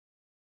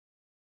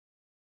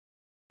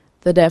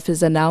The death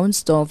is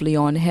announced of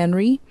Leon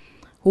Henry,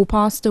 who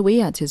passed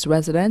away at his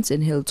residence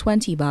in Hill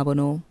 20,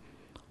 Babonneau,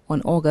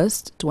 on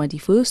August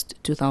 21,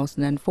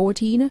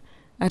 2014,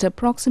 at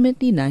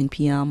approximately 9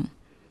 p.m.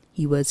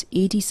 He was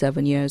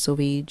 87 years of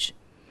age.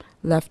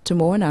 Left to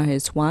mourn are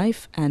his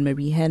wife,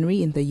 Anne-Marie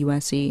Henry, in the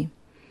USA.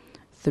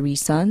 3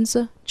 sons,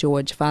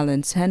 George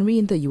Valence Henry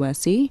in the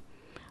USA,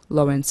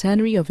 Lawrence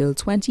Henry of Hill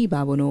 20,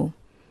 Babonneau,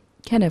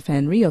 Kenneth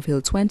Henry of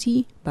Hill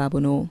 20,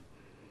 Babonneau.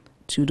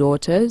 2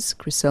 daughters,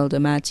 Griselda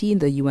Matty in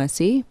the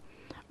USA,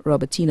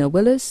 Robertina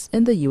Willis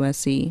in the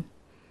USA.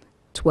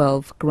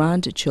 12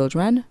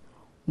 grandchildren,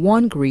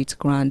 1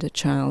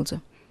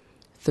 great-grandchild.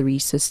 3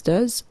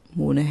 sisters,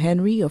 Mona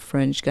Henry of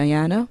French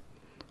Guiana,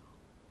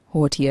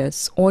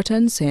 Hortius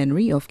Hortense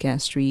Henry of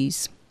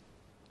Castries,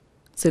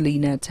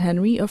 Selinette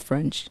Henry of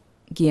French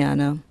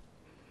Guiana.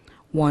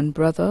 1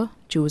 brother,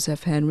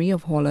 Joseph Henry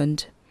of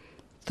Holland.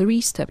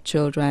 3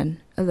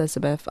 stepchildren,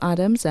 Elizabeth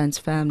Adams and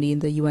family in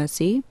the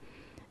USA,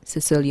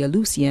 Cecilia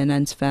Lucien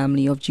and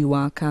family of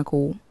Jiwa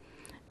Kako,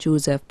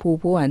 Joseph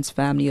Popo and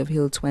family of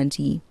Hill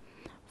 20.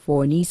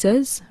 4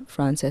 nieces,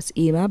 Frances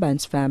Amab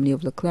and family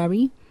of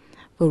Leclerc,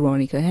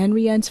 Veronica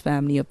Henry and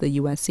family of the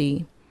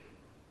USA,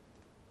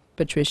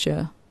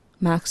 Patricia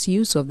Max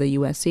Hughes of the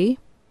USA,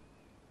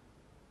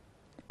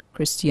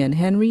 Christian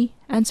Henry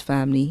and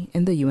family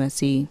in the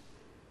USA.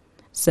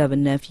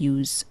 7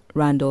 nephews,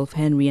 Randolph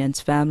Henry and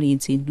family in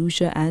St.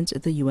 Lucia and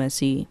the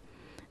USA,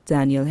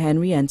 Daniel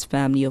Henry and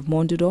family of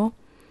Mondador,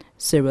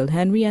 Cyril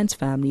Henry and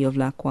family of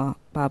Lacroix,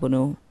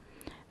 Babonneau,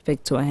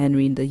 Victor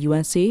Henry in the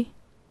USA,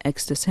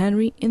 Extus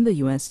Henry in the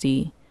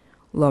USA,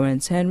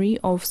 Lawrence Henry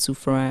of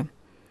Soufrière,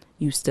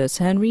 Eustace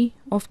Henry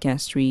of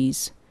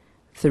Castries.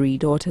 3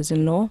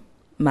 daughters-in-law,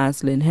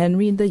 Maslin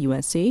Henry in the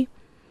USA,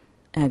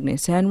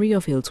 Agnes Henry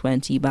of Hill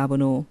 20,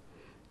 Babonneau,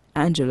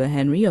 Angela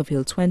Henry of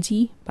Hill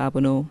 20,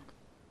 Babonneau.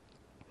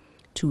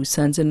 2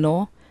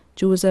 sons-in-law,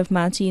 Joseph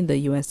Matty in the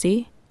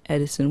USA,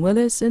 Edison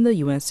Willis in the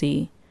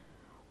USA.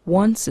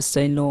 1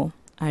 sister-in-law,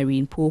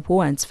 Irene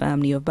Popo and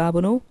family of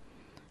Babonneau.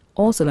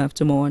 Also left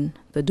to mourn,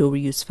 the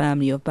Dorius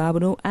family of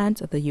Babonneau and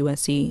the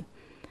USA,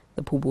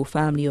 the Popo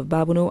family of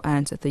Babonneau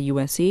and the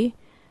USA,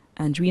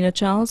 Andrina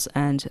Charles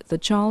and the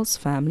Charles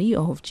family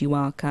of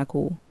Jiwa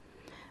Kako,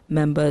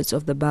 members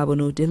of the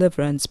Babonneau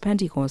Deliverance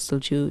Pentecostal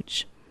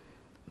Church.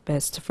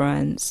 Best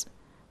friends,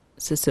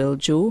 Cecile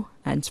Joe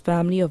and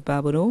family of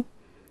Babonneau,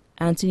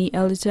 Anthony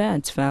Eliter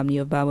and family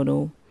of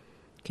Babonneau.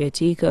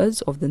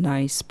 Caretakers of the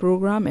NICE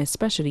program,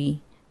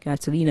 especially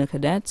Catalina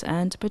Cadet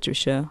and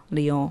Patricia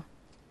Leon.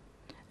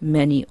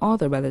 Many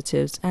other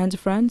relatives and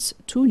friends,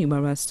 too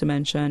numerous to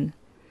mention.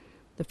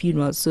 The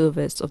funeral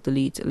service of the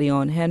late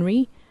Leon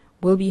Henry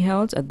will be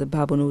held at the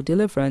Babonneau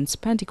Deliverance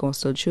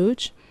Pentecostal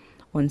Church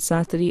on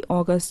Saturday,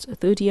 August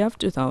 30th,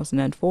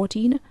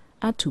 2014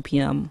 at 2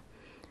 p.m.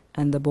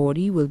 and the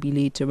body will be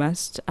laid to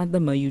rest at the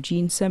Mère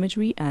Eugène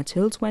Cemetery at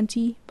Hill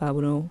 20,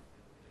 Babonneau.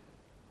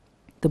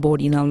 The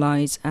body now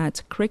lies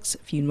at Crick's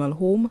Funeral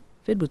Home,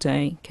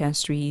 Vidboutin,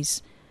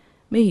 Castries.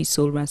 May his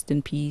soul rest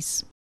in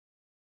peace.